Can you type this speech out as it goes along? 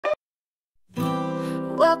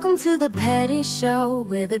Welcome to the Petty Show.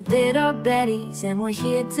 We're the Bitter Betties, and we're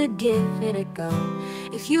here to give it a go.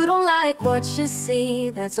 If you don't like what you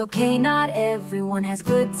see, that's okay, not everyone has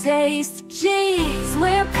good taste. Jeez,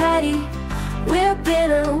 we're petty, we're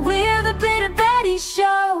bitter, we're the Bitter Betty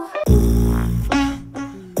Show.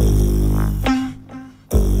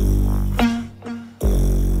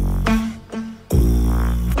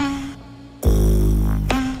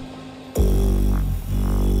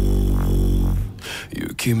 You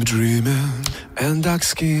keep me dreaming and dark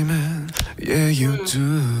scheming, yeah you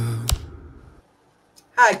do.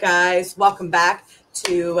 Hi guys, welcome back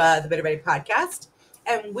to the Bitterbetty Podcast,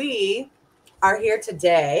 and we are here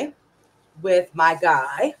today with my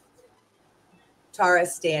guy, Tara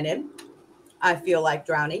Stannon. I feel like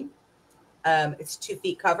drowning. It's 2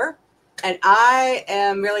 feet cover, and I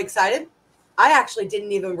am really excited. I actually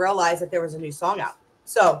didn't even realize that there was a new song out,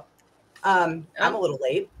 so I'm a little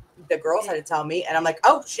late. The girls had to tell me, and I'm like,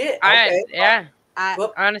 oh shit, okay.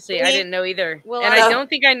 Honestly, I didn't know either. Well, and I don't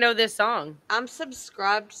think I know this song. I'm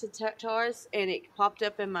subscribed to Taurus, and it popped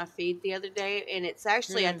up in my feed the other day, and it's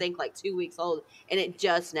actually, I think, like 2 weeks old, and it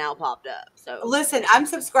just now popped up. So Listen, I'm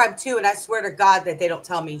subscribed too, and I swear to God that they don't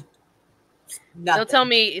tell me nothing. They'll tell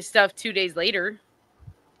me stuff 2 days later.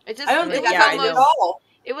 it just, I don't think it I was got it at almost, all.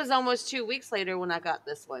 it was almost 2 weeks later when I got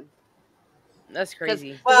this one. That's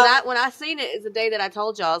crazy. Well- when I seen it, is the day that I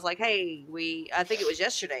told y'all. I was like, hey, I think it was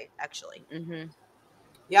yesterday, actually. Mm-hmm.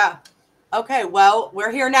 Yeah. Okay. Well,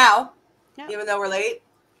 we're here now, Yeah. even though we're late.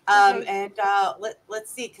 Okay. And let's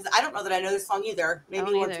see, because I don't know that I know this song either. Maybe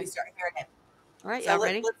don't once either. we start hearing it. All right, So y'all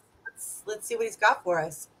ready? let's see what he's got for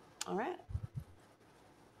us. All right.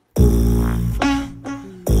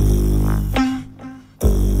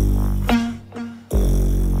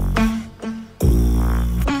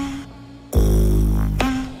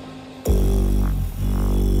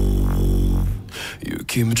 You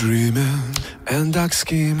keep me dreaming and dark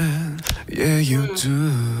scheming, yeah you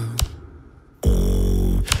do.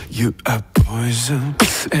 You are poison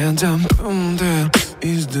and I'm pounded,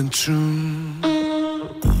 is the truth.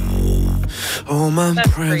 All my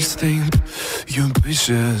That's friends think you're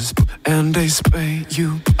vicious, and they say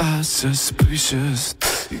you are suspicious.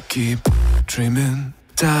 You keep dreaming,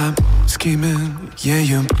 time scheming, yeah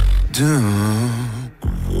you do.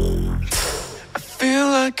 I feel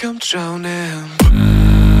like I'm drowning.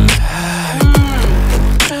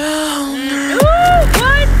 Drowning.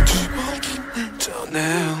 What?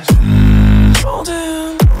 Drowning.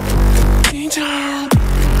 Holding me down.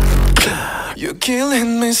 You're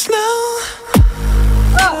killing me slow.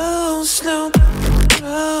 Slow.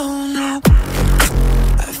 No.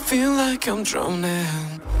 I feel like I'm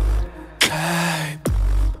drowning.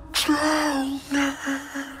 Drowning.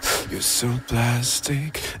 You're so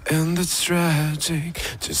plastic and it's tragic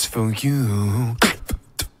just for you.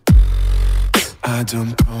 I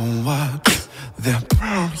don't know what they're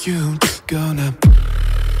about you gonna.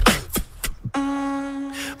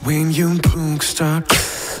 When you book start,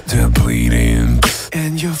 they're bleeding,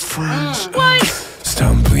 and your friends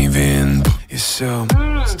stop believing. You're so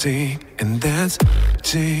sick, and that's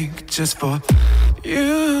sick just for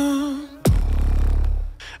you.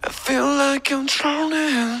 I feel like I'm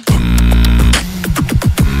drowning.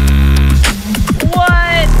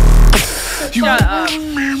 What? You Shut up.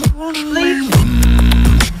 Please.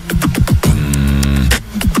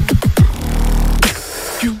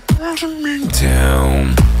 You brought me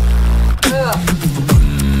down.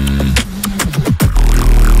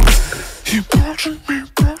 You brought me.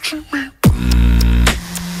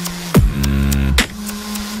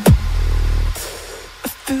 I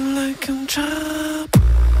feel like I'm trapped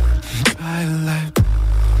by life.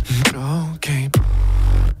 Okay,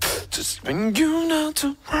 just when you're not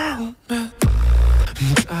around me.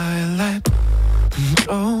 I like,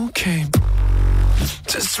 okay,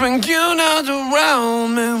 just when you're not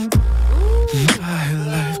around me. I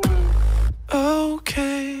like,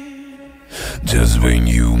 okay, just when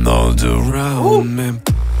you're not around me.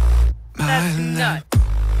 That's I nuts.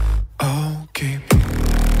 like, okay,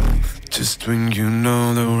 just when you're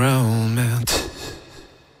not around me.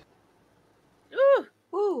 Ooh.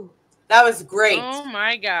 Ooh. That was great. Oh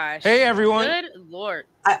my gosh. Hey, everyone. Good Lord.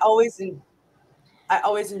 I always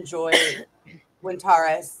enjoy when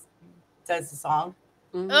Taurus does the song.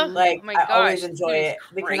 Ugh, Like oh my I always gosh, enjoy dude, it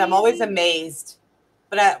it's because I'm always crazy. amazed.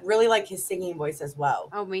 But I really like his singing voice as well.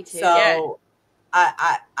 Oh, me too. So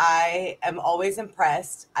I am always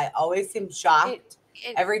impressed. I always am shocked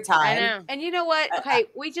every time. I know. And you know what? Okay,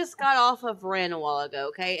 we just got off of Ren a while ago,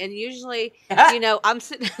 okay? And usually, you know, I'm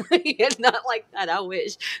sitting not like that, I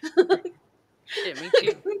wish. Shit, me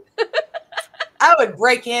too. I would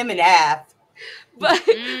break him in half. But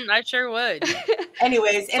I sure would.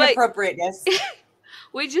 Anyways, inappropriateness.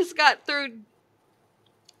 we just got through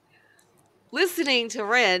listening to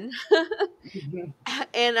Ren,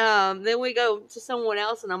 and then we go to someone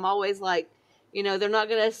else, and I'm always like, they're not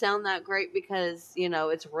gonna sound that great because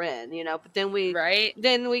it's Ren, But then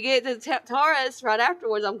we get to Taurus right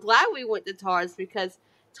afterwards. I'm glad we went to Taurus because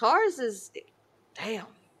Taurus is, damn.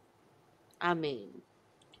 I mean,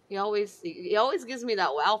 he always gives me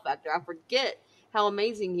that wow factor. I forget how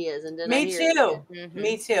amazing he is, and then Me too.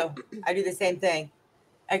 Me too. I do the same thing.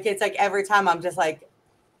 Like it's like every time I'm just like,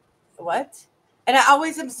 what? And I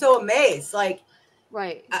always am so amazed. Like,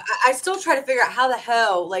 right. I still try to figure out how the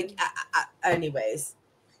hell. Like, anyways.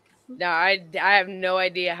 No, I have no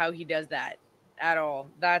idea how he does that at all.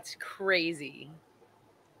 That's crazy.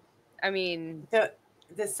 I mean, the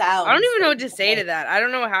sound. I don't even know what to say to that. I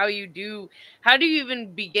don't know how you do. How do you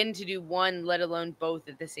even begin to do one, let alone both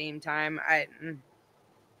at the same time?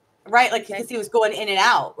 Right, like because he was going in and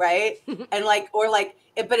out, right, and like, or like,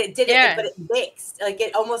 but it didn't. But it mixed, like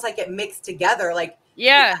it almost like it mixed together, like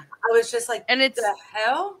I was just like, and it's the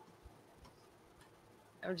hell.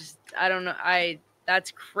 I don't know.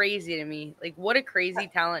 That's crazy to me. Like, what a crazy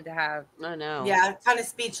talent to have. I know. Yeah, kind of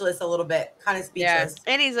speechless a little bit. Kind of speechless.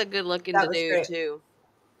 Yeah. And he's a good-looking dude too.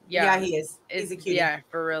 Yeah, he is. He's a cutie. Yeah,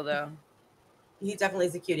 for real though. He definitely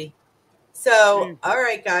is a cutie. So, all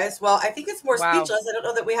right, guys. Well, I think it's more speechless. I don't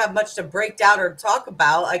know that we have much to break down or talk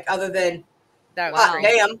about, like other than that.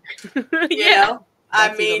 Damn. You know,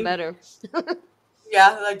 That's I mean, even better.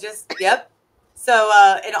 Yeah, like just So,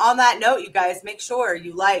 and on that note, you guys, make sure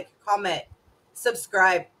you like, comment,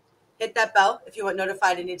 subscribe, hit that bell if you want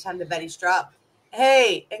notified anytime the Betty's drop.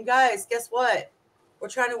 Hey, and guys, guess what? We're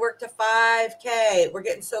trying to work to 5K. We're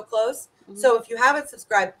getting so close. So if you haven't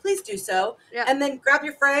subscribed, please do so. Yeah. And then grab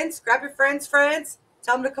your friends, friends.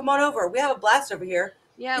 Tell them to come on over. We have a blast over here.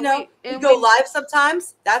 Yeah, we go live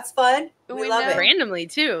sometimes. That's fun. We love it. Randomly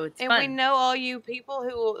too. It's fun. We know all you people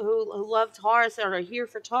who love Taurus or are here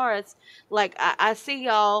for Taurus. Like I see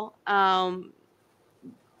y'all.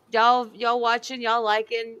 Y'all watching, y'all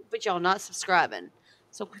liking, but y'all not subscribing.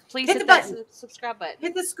 So please hit that subscribe button.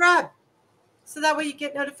 Hit the subscribe, so that way you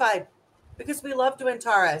get notified. Because we love doing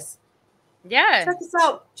Taurus. Yeah. Check us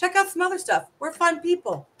out. Check out some other stuff. We're fun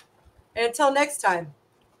people. And until next time,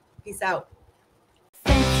 peace out.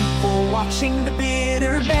 Thank you for watching the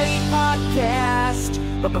Bitter Betty Podcast.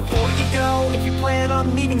 But before you go, if you plan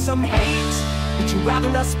on leaving some hate, would you rather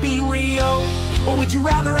us be real, or would you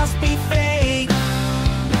rather us be fake?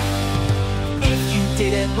 If you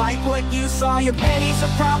didn't like what you saw, your pennies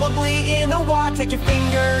are probably in the water. Take your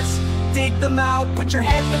fingers, dig them out, put your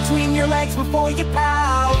head between your legs before you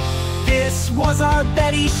pout. This was our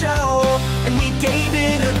Betty show, and we gave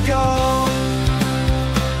it a go.